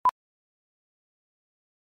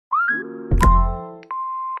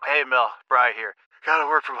Hey, Mel. Bri here. Gotta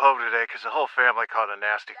work from home today because the whole family caught a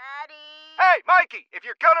nasty... Daddy! Hey, Mikey! If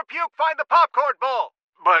you're gonna puke, find the popcorn bowl!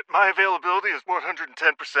 But my availability is 110%.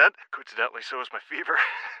 Coincidentally, so is my fever.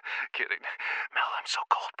 Kidding. Mel, I'm so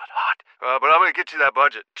cold but hot. But I'm gonna get you that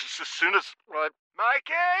budget just as soon as...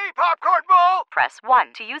 Mikey! Popcorn bowl! Press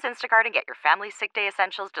 1 to use Instacart and get your family's sick day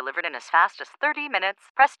essentials delivered in as fast as 30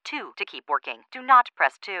 minutes. Press 2 to keep working. Do not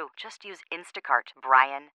press 2. Just use Instacart,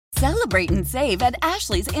 Brian. Celebrate and save at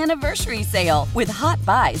Ashley's Anniversary Sale. With Hot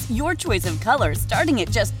Buys, your choice of colors starting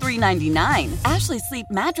at just $3.99. Ashley Sleep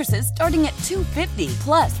mattresses starting at $2.50.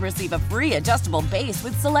 Plus, receive a free adjustable base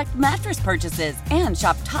with select mattress purchases. And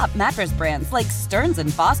shop top mattress brands like Stearns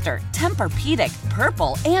 & Foster, Tempur-Pedic,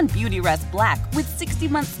 Purple, and Beautyrest Black with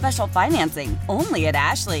 60-month special financing. Only at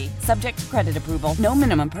Ashley. Subject to credit approval. No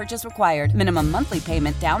minimum purchase required. Minimum monthly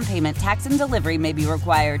payment, down payment, tax, and delivery may be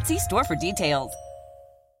required. See store for details.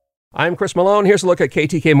 I'm Chris Malone. Here's a look at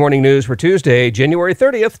KTK Morning News for Tuesday, January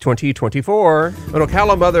 30th, 2024. An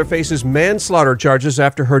Ocala mother faces manslaughter charges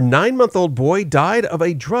after her 9-month-old boy died of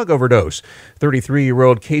a drug overdose.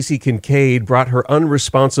 33-year-old Casey Kincaid brought her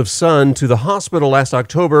unresponsive son to the hospital last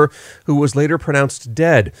October, who was later pronounced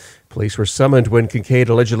dead. Police were summoned when Kincaid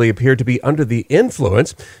allegedly appeared to be under the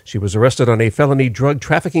influence. She was arrested on a felony drug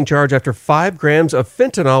trafficking charge after 5 grams of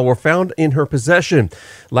fentanyl were found in her possession.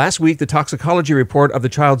 Last week, the toxicology report of the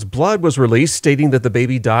child's blood was released, stating that the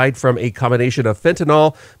baby died from a combination of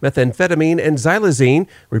fentanyl, methamphetamine, and xylazine,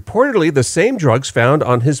 reportedly the same drugs found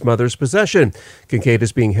on his mother's possession. Kincaid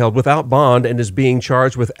is being held without bond and is being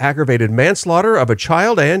charged with aggravated manslaughter of a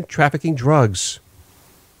child and trafficking drugs.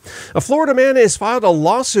 A Florida man has filed a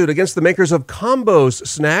lawsuit against the makers of Combos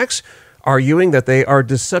snacks, arguing that they are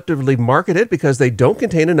deceptively marketed because they don't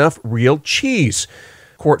contain enough real cheese.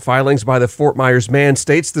 Court filings by the Fort Myers man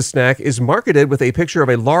states the snack is marketed with a picture of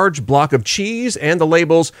a large block of cheese and the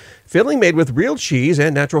labels filling made with real cheese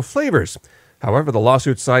and natural flavors. However, the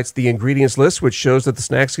lawsuit cites the ingredients list, which shows that the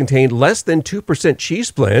snacks contain less than 2%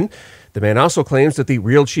 cheese blend. The man also claims that the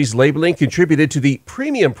real cheese labeling contributed to the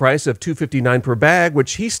premium price of $2.59 per bag,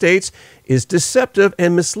 which he states is deceptive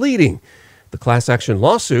and misleading. The class action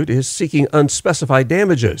lawsuit is seeking unspecified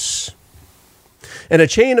damages. And a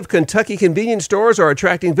chain of Kentucky convenience stores are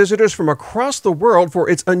attracting visitors from across the world for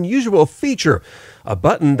its unusual feature, a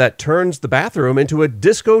button that turns the bathroom into a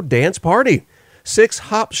disco dance party. 6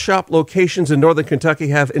 Hop Shop locations in northern Kentucky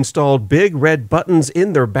have installed big red buttons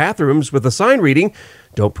in their bathrooms with a sign reading,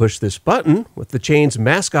 "Don't push this button," with the chain's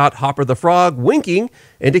mascot Hopper the Frog winking,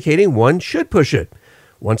 indicating one should push it.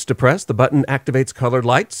 Once depressed, the button activates colored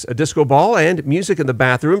lights, a disco ball, and music in the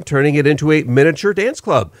bathroom, turning it into a miniature dance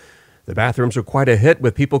club. The bathrooms are quite a hit,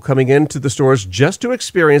 with people coming into the stores just to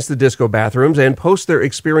experience the disco bathrooms and post their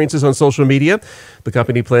experiences on social media. The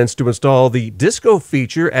company plans to install the disco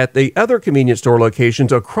feature at the other convenience store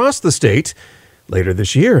locations across the state later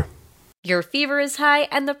this year. Your fever is high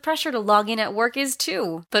and the pressure to log in at work is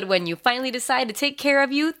too. But when you finally decide to take care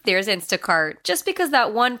of you, there's Instacart. Just because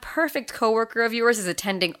that one perfect coworker of yours is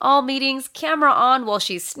attending all meetings, camera on while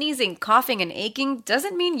she's sneezing, coughing, and aching,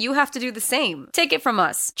 doesn't mean you have to do the same. Take it from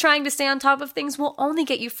us. Trying to stay on top of things will only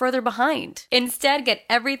get you further behind. Instead, get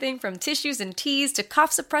everything from tissues and teas to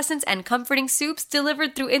cough suppressants and comforting soups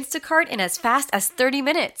delivered through Instacart in as fast as 30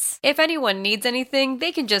 minutes. If anyone needs anything,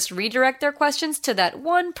 they can just redirect their questions to that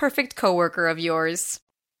one perfect coworker of yours.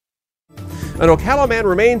 An Ocala man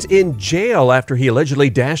remains in jail after he allegedly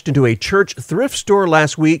dashed into a church thrift store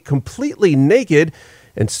last week completely naked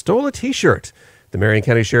and stole a t-shirt. The Marion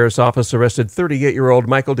County Sheriff's Office arrested 38-year-old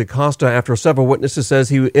Michael DaCosta after several witnesses says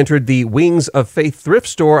he entered the Wings of Faith thrift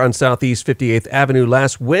store on Southeast 58th Avenue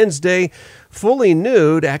last Wednesday, fully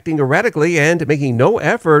nude, acting erratically, and making no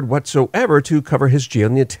effort whatsoever to cover his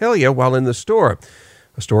genitalia while in the store.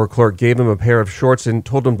 A store clerk gave him a pair of shorts and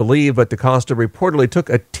told him to leave, but DaCosta reportedly took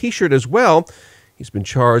a t-shirt as well. He's been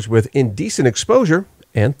charged with indecent exposure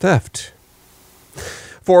and theft.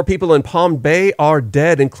 4 people in Palm Bay are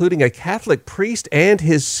dead, including a Catholic priest and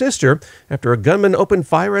his sister, after a gunman opened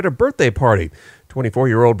fire at a birthday party.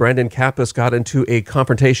 24-year-old Brandon Kappas got into a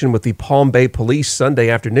confrontation with the Palm Bay police Sunday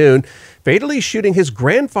afternoon, fatally shooting his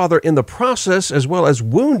grandfather in the process, as well as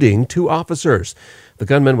wounding 2 officers. The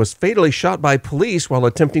gunman was fatally shot by police while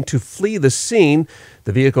attempting to flee the scene.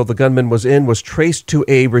 The vehicle the gunman was in was traced to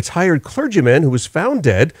a retired clergyman who was found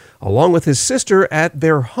dead, along with his sister, at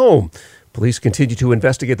their home. Police continue to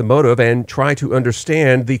investigate the motive and try to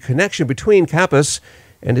understand the connection between Kappas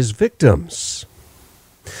and his victims.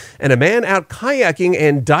 And a man out kayaking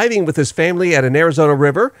and diving with his family at an Arizona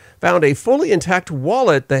river found a fully intact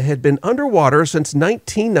wallet that had been underwater since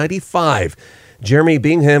 1995. Jeremy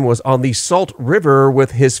Bingham was on the Salt River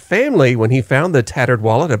with his family when he found the tattered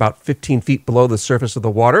wallet about 15 feet below the surface of the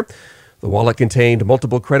water. The wallet contained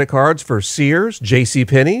multiple credit cards for Sears,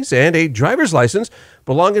 JCPenney's, and a driver's license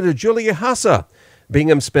belonging to Julia Hassa.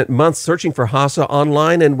 Bingham spent months searching for Hassa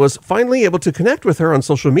online and was finally able to connect with her on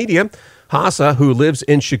social media. Hassa, who lives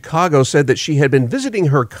in Chicago, said that she had been visiting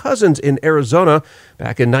her cousins in Arizona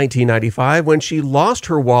back in 1995 when she lost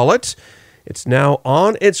her wallet. It's now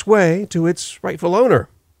on its way to its rightful owner.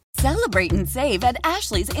 Celebrate and save at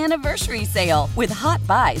Ashley's Anniversary Sale. With Hot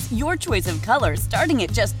Buys, your choice of colors starting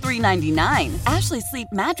at just $3.99. Ashley Sleep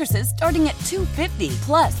mattresses starting at $2.50.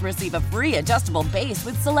 Plus, receive a free adjustable base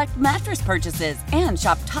with select mattress purchases. And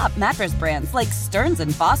shop top mattress brands like Stearns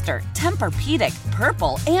 & Foster, Tempur-Pedic,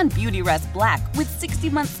 Purple, and Beautyrest Black with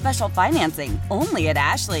 60-month special financing. Only at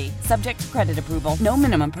Ashley. Subject to credit approval. No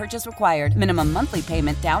minimum purchase required. Minimum monthly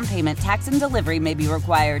payment, down payment, tax, and delivery may be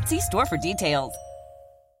required. See store for details.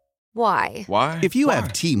 Why? If you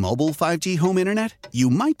have T-Mobile 5G home internet, you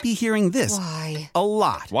might be hearing this Why? a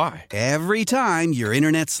lot. Why? Every time your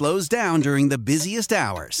internet slows down during the busiest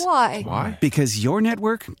hours. Why? Because your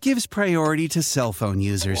network gives priority to cell phone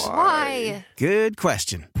users. Why? Good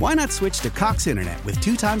question. Why not switch to Cox Internet with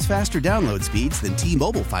 2 times faster download speeds than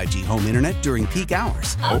T-Mobile 5G home internet during peak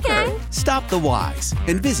hours? Okay. Stop the whys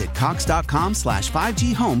and visit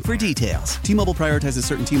cox.com/5G home for details. T-Mobile prioritizes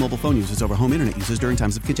certain T-Mobile phone users over home internet users during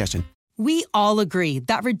times of congestion. We all agree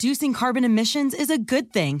that reducing carbon emissions is a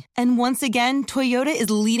good thing. And once again, Toyota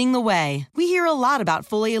is leading the way. We hear a lot about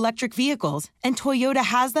fully electric vehicles, and Toyota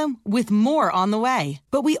has them with more on the way.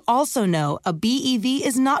 But we also know a BEV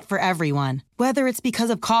is not for everyone, whether it's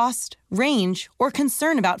because of cost, range, or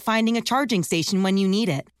concern about finding a charging station when you need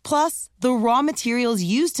it. Plus, the raw materials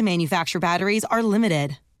used to manufacture batteries are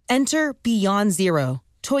limited. Enter Beyond Zero,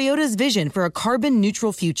 Toyota's vision for a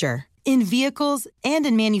carbon-neutral future. In vehicles and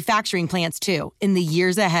in manufacturing plants, too, in the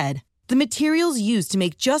years ahead. The materials used to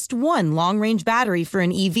make just one long-range battery for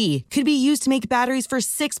an EV could be used to make batteries for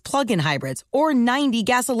 6 plug-in hybrids or 90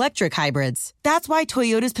 gas-electric hybrids. That's why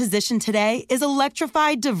Toyota's position today is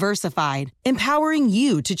electrified, diversified, empowering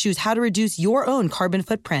you to choose how to reduce your own carbon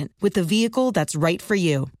footprint with the vehicle that's right for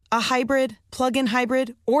you. A hybrid, plug-in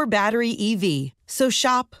hybrid, or battery EV. So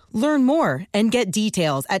shop, learn more, and get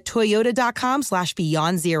details at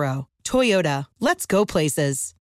toyota.com/beyondzero. Toyota, let's go places.